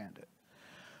understand it.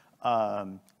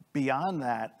 Beyond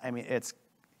that, I mean,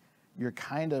 you're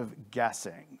kind of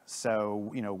guessing.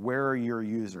 So, where are your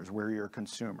users? Where are your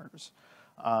consumers?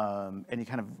 And you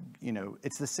kind of,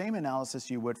 it's the same analysis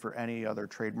you would for any other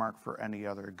trademark for any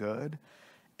other good.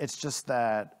 It's just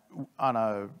that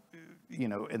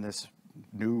in this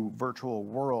new virtual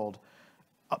world,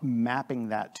 mapping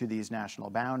that to these national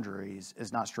boundaries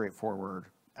is not straightforward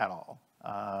at all.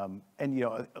 And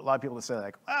a lot of people say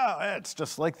like, oh, it's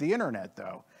just like the internet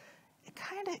though. It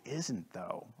kind of isn't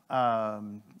though. I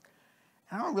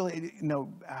don't really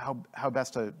know how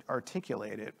best to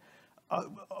articulate it.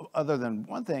 Other than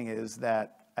one thing is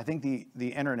that I think the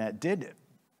internet did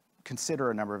consider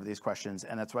a number of these questions,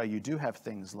 and that's why you do have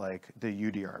things like the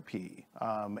UDRP,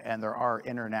 and there are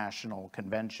international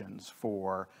conventions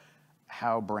for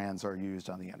how brands are used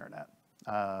on the internet.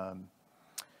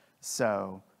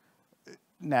 So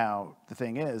now the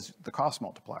thing is the cost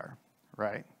multiplier,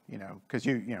 right? Because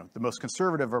the most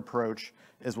conservative approach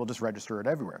is we'll just register it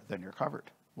everywhere, then you're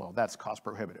covered. Well, that's cost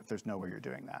prohibitive. There's no way you're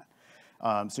doing that.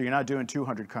 So you're not doing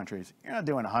 200 countries. You're not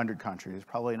doing 100 countries,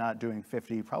 probably not doing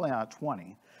 50, probably not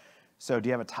 20. So do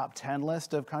you have a top 10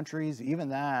 list of countries? Even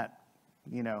that,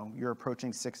 you're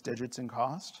approaching 6 digits in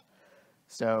cost.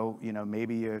 So,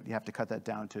 maybe you have to cut that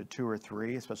down to 2 or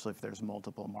 3, especially if there's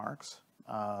multiple marks.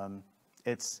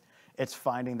 It's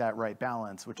finding that right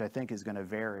balance, which I think is going to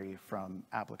vary from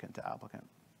applicant to applicant.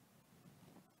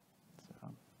 So.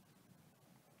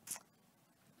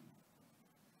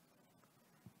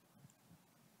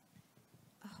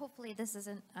 Hopefully this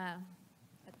isn't a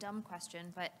dumb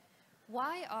question, but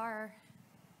why are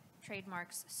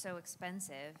trademarks so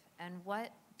expensive, and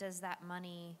what does that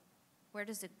money, where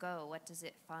does it go? What does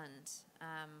it fund?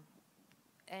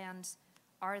 And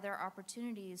are there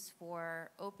opportunities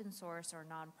for open source or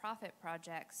nonprofit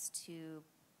projects to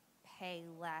pay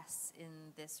less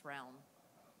in this realm?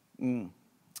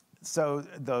 So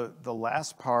the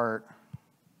last part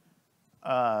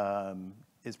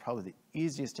is probably the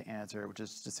easiest to answer, which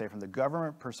is to say from the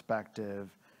government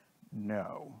perspective,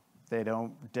 no. They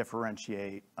don't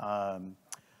differentiate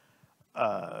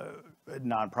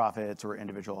nonprofits or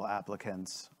individual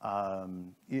applicants.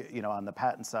 On the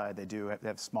patent side, they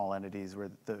have small entities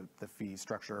where the fee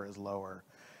structure is lower.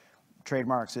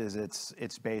 Trademarks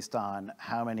it's based on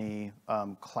how many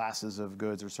classes of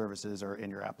goods or services are in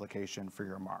your application for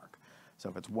your mark. So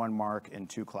if it's one mark in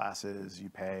 2 classes, you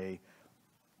pay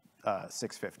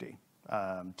 $650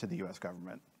 to the U.S.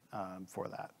 government for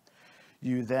that.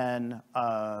 You then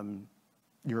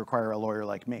you require a lawyer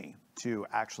like me to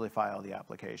actually file the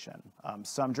application.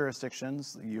 Some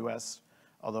jurisdictions, the U.S.,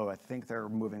 although I think they're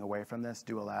moving away from this,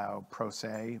 do allow pro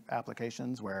se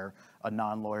applications where a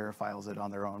non-lawyer files it on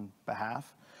their own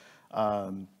behalf.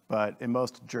 But in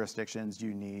most jurisdictions,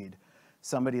 you need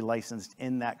somebody licensed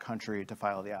in that country to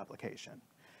file the application.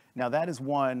 Now that is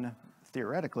one,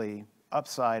 theoretically,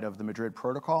 upside of the Madrid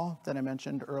Protocol that I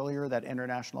mentioned earlier, that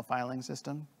international filing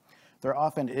system. There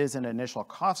often is an initial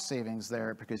cost savings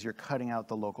there because you're cutting out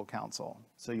the local counsel.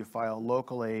 So you file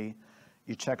locally,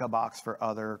 you check a box for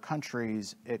other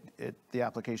countries, the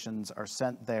applications are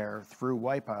sent there through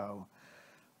WIPO.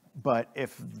 But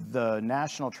if the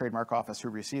National Trademark Office who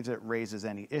receives it raises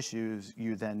any issues,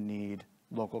 you then need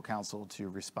local counsel to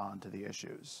respond to the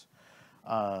issues.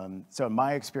 So in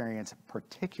my experience,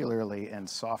 particularly in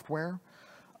software,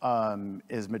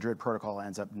 is Madrid Protocol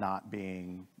ends up not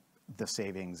being the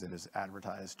savings it is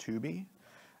advertised to be.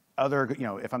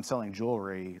 If I'm selling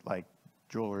jewelry,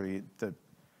 the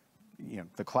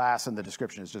class and the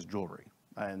description is just jewelry.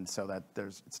 And so that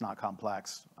it's not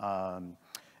complex. And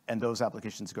those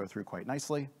applications go through quite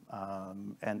nicely.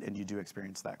 And you do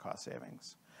experience that cost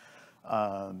savings.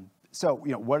 So,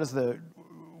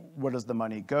 what does the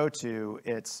money go to?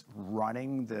 It's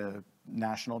running the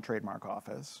National Trademark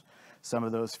Office. Some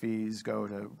of those fees go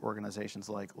to organizations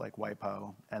like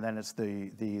WIPO, and then it's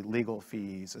the legal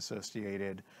fees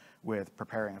associated with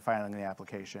preparing and filing the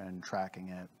application, tracking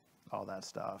it, all that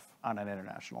stuff on an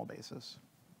international basis.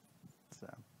 So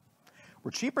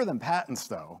we're cheaper than patents,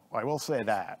 though. I will say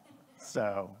that.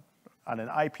 So on an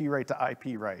IP right to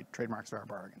IP right, trademarks are a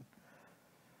bargain.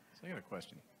 So I got a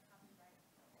question.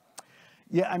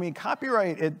 Yeah, I mean,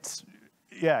 copyright, it's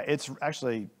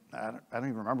actually, I don't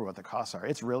even remember what the costs are.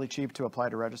 It's really cheap to apply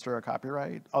to register a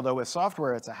copyright. Although with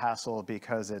software, it's a hassle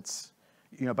because it's,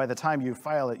 by the time you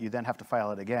file it, you then have to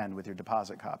file it again with your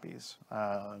deposit copies.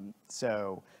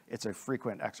 So it's a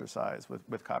frequent exercise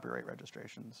with copyright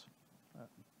registrations.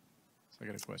 So I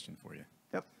got a question for you.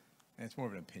 Yep. And it's more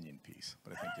of an opinion piece,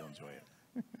 but I think you'll enjoy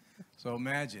it. So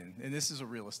imagine, and this is a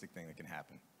realistic thing that can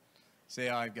happen. Say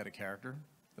I've got a character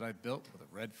that I've built with a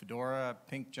red fedora,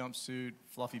 pink jumpsuit,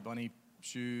 fluffy bunny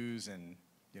shoes, and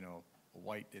a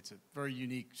white. It's a very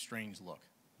unique, strange look.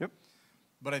 Yep.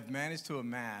 But I've managed to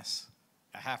amass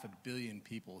 500 million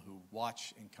people who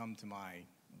watch and come to my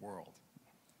world.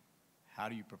 How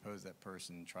do you propose that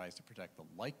person tries to protect the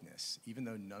likeness, even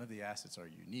though none of the assets are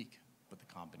unique, but the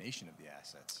combination of the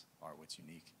assets are what's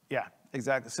unique? Yeah,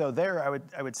 exactly. So there,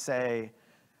 I would say,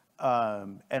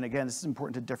 and again, this is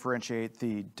important to differentiate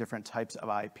the different types of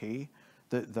IP.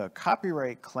 The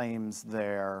copyright claims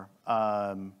there,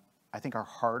 I think, are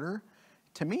harder.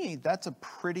 To me, that's a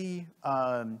pretty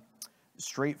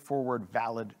straightforward,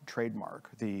 valid trademark.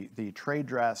 The trade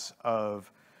dress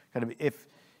of kind of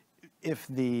if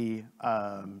the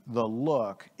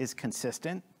look is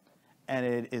consistent and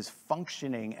it is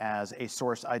functioning as a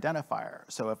source identifier.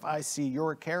 So if I see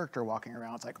your character walking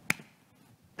around, it's like,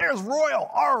 there's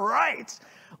Royal, all right.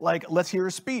 Like, let's hear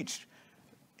a speech.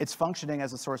 It's functioning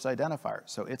as a source identifier,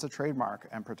 so it's a trademark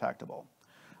and protectable.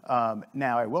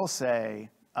 Now, I will say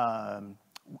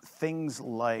things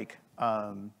like,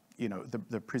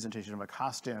 the presentation of a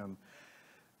costume,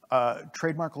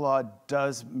 trademark law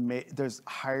there's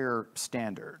higher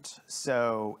standards.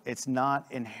 So it's not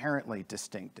inherently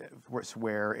distinctive,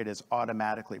 where it is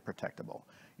automatically protectable.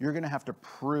 You're gonna have to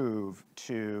prove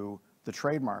to the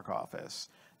trademark office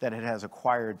that it has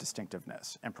acquired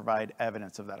distinctiveness and provide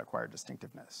evidence of that acquired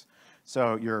distinctiveness.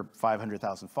 So your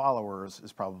 500,000 followers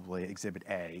is probably exhibit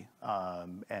A,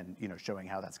 and showing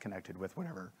how that's connected with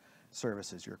whatever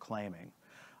services you're claiming.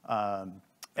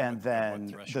 And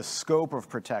then the scope of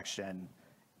protection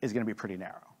is going to be pretty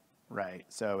narrow, right?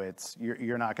 So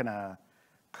you're not going to,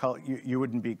 you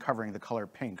wouldn't be covering the color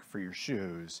pink for your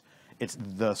shoes. It's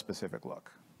the specific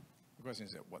look. The question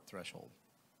is, at what threshold?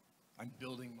 I'm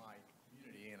building my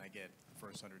community and I get the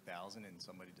first 100,000 and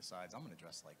somebody decides I'm going to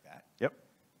dress like that. Yep.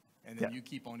 And then you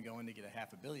keep on going to get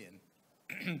 500 million.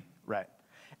 Right.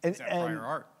 Is that prior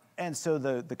art? And so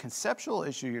the conceptual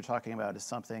issue you're talking about is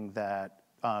something that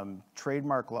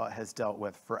trademark law has dealt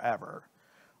with forever,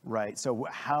 right? So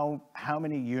how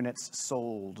many units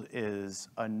sold is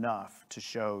enough to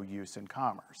show use in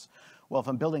commerce? Well, if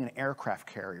I'm building an aircraft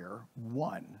carrier,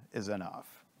 1 is enough,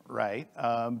 right?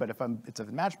 But if it's a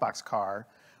Matchbox car,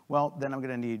 well, then I'm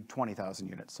going to need 20,000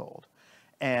 units sold.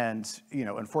 And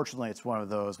unfortunately, it's one of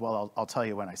those, well, I'll tell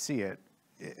you when I see it,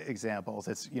 examples.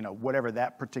 It's whatever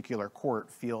that particular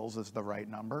court feels is the right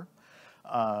number.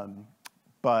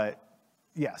 But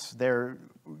yes, you're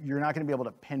not going to be able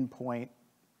to pinpoint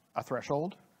a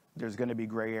threshold. There's going to be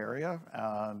gray area.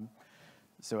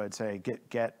 So I'd say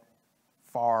get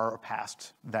far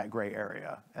past that gray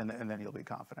area, and then you'll be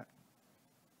confident.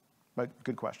 But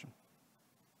good question.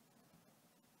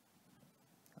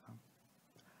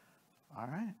 All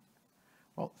right.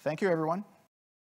 Well, thank you, everyone.